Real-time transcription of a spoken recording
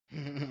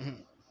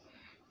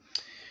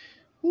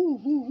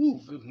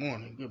Good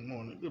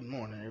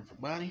morning,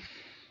 everybody.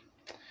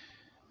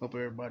 Hope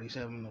everybody's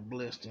having a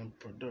blessed and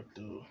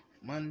productive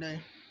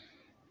Monday.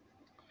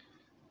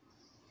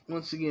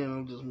 Once again,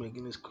 I'm just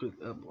making this quick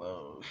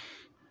upload.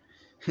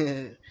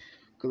 Because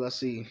I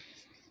see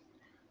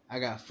I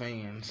got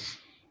fans.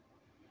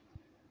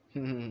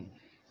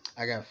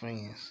 I got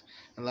fans.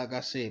 And like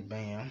I said,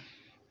 Bam,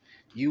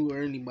 you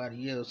or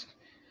anybody else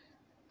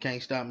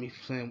can't stop me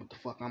from saying what the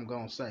fuck I'm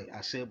going to say.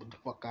 I said what the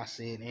fuck I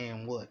said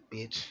and what,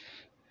 bitch.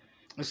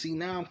 And see,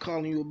 now I'm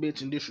calling you a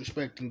bitch and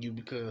disrespecting you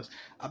because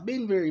I've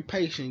been very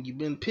patient. You've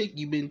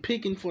been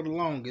picking for the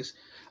longest.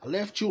 I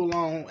left you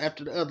alone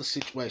after the other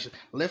situation.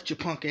 I left your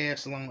punk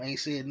ass alone. Ain't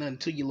said nothing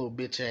to your little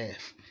bitch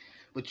ass.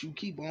 But you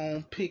keep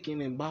on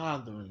picking and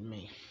bothering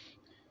me.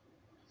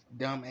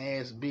 Dumb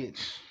ass bitch.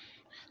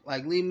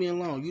 Like, leave me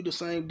alone. You the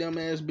same dumb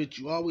ass bitch.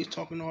 You always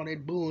talking all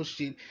that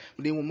bullshit.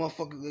 But then when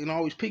motherfuckers, and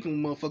always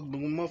picking with motherfuckers,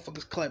 but when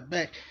motherfuckers clap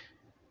back,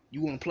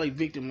 you want to play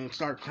victim and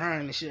start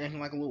crying and shit, acting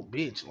like a little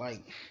bitch.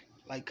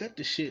 Like, cut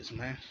the shits,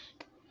 man.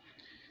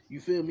 You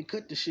feel me?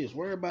 Cut the shits.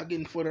 Worry about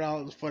getting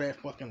 $40 for that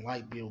fucking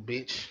light bill,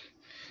 bitch.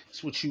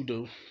 That's what you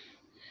do.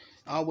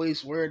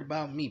 Always worried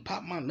about me.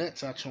 Pop my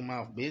nuts out your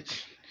mouth,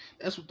 bitch.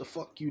 That's what the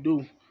fuck you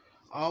do.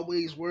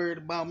 Always worried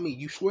about me.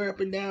 You swear up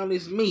and down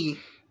it's me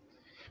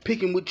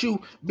picking with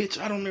you, bitch.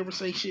 I don't ever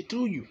say shit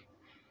to you.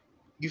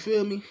 You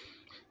feel me?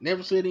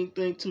 Never said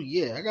anything to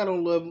you. Yeah, I got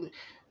on Lovely.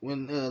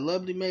 When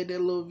Lovely made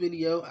that little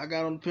video, I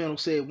got on the panel,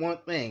 said one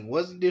thing.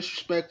 Wasn't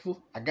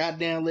disrespectful. I got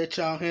down, let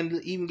y'all handle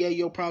it. Even gave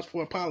your props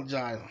for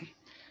apologizing.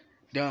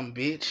 Dumb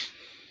bitch.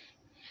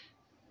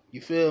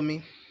 You feel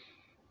me?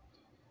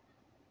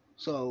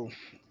 So,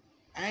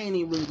 I ain't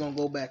even really gonna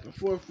go back and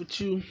forth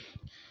with you.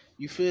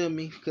 You feel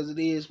me? Because it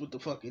is what the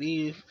fuck it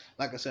is.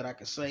 Like I said, I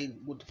can say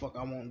what the fuck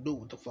I want to do,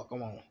 what the fuck I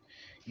want.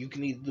 You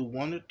can either do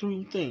one or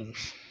two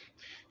things.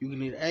 You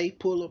can either A,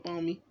 pull up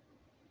on me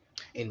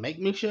and make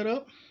me shut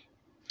up.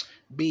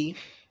 B,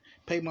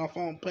 pay my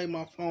phone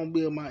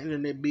bill, my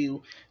internet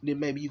bill, then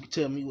maybe you can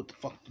tell me what the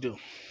fuck to do.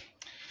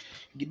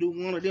 You do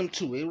one of them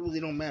two, it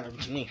really don't matter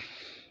to me.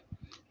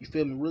 You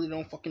feel me? Really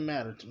don't fucking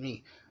matter to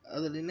me.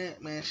 Other than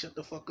that, man, shut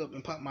the fuck up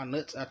and pop my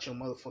nuts out your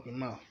motherfucking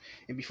mouth.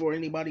 And before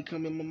anybody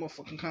come in my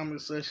motherfucking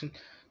comment section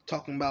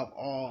talking about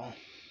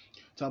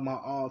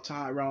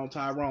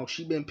Tyrone,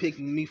 she been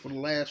picking me for the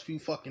last few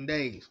fucking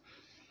days.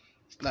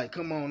 Like,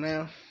 come on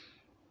now.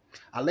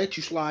 I let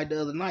you slide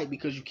the other night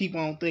because you keep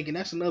on thinking.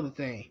 That's another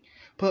thing.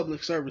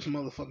 Public service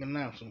motherfucking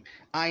announcement.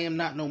 I am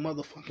not no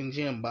motherfucking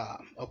Jim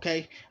Bob,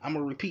 okay? I'm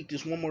going to repeat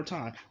this one more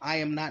time. I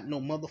am not no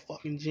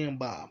motherfucking Jim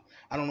Bob.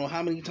 I don't know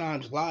how many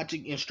times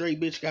Logic and Straight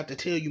Bitch got to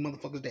tell you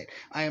motherfuckers that.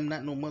 I am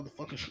not no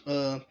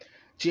motherfucking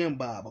Jim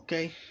Bob,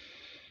 okay?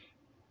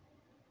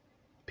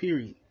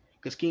 Period.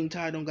 Because King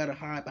Ty don't got to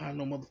hide behind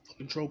no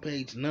motherfucking troll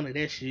page. None of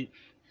that shit.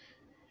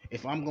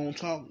 If I'm going to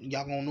talk,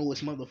 y'all going to know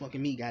it's motherfucking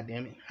me,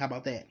 goddammit. How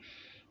about that?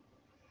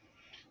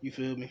 You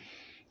feel me?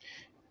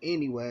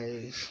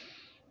 Anyways,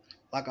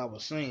 like I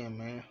was saying,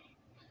 man.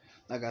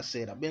 Like I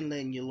said, I've been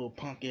letting your little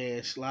punk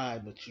ass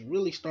slide, but you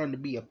really starting to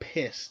be a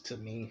pest to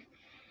me.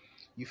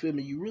 You feel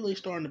me? You really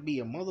starting to be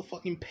a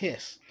motherfucking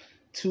pest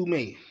to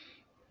me.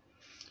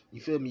 You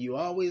feel me? You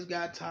always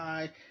got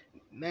Ty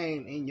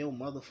name in your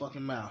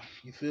motherfucking mouth.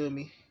 You feel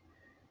me?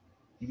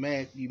 You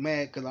mad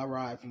because I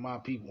ride for my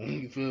people.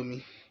 You feel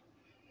me?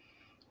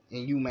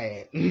 And you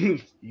mad.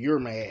 You're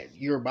mad.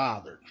 You're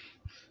bothered.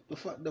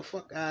 The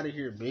fuck out of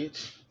here,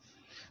 bitch.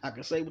 I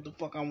can say what the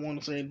fuck I want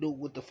to say and do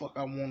what the fuck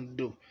I want to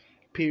do.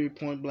 Period,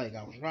 point blank.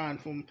 I was riding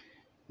from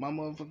my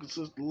motherfucking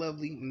sister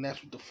Lovely, and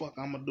that's what the fuck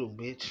I'm gonna do,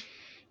 bitch.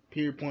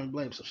 Period, point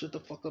blank. So shut the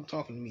fuck up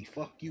talking to me.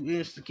 Fuck you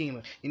and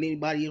Stakina and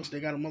anybody else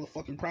that got a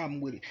motherfucking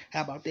problem with it.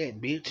 How about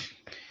that, bitch?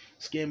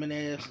 Scamming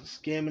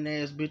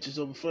ass bitches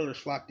over fellers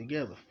flock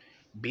together.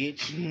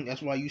 Bitch.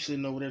 That's why you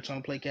sitting over there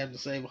trying to play Captain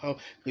Save a Hoe,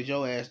 because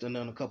your ass done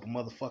a couple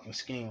motherfucking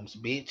scams,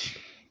 bitch.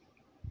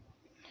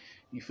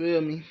 You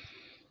feel me?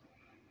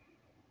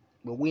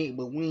 But we ain't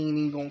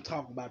even gonna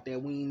talk about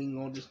that. We ain't even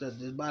gonna just.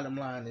 The bottom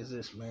line is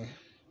this, man.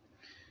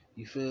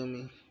 You feel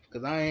me?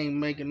 Cause I ain't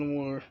making no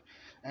more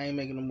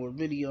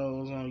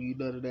videos on you.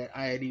 That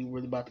I ain't even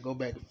really about to go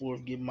back and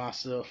forth, get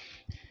myself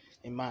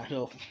and my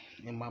health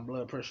and my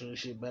blood pressure and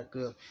shit back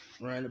up.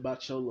 Worrying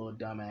about your little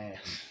dumb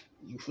ass.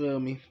 You feel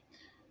me?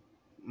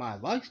 My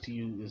advice to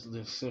you is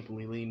just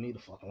simply leave me the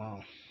fuck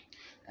alone.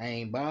 I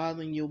ain't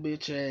bothering your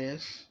bitch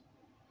ass.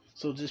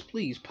 So just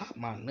please pop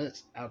my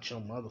nuts out your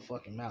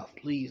motherfucking mouth.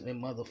 Please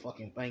and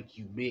motherfucking thank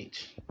you,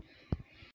 bitch.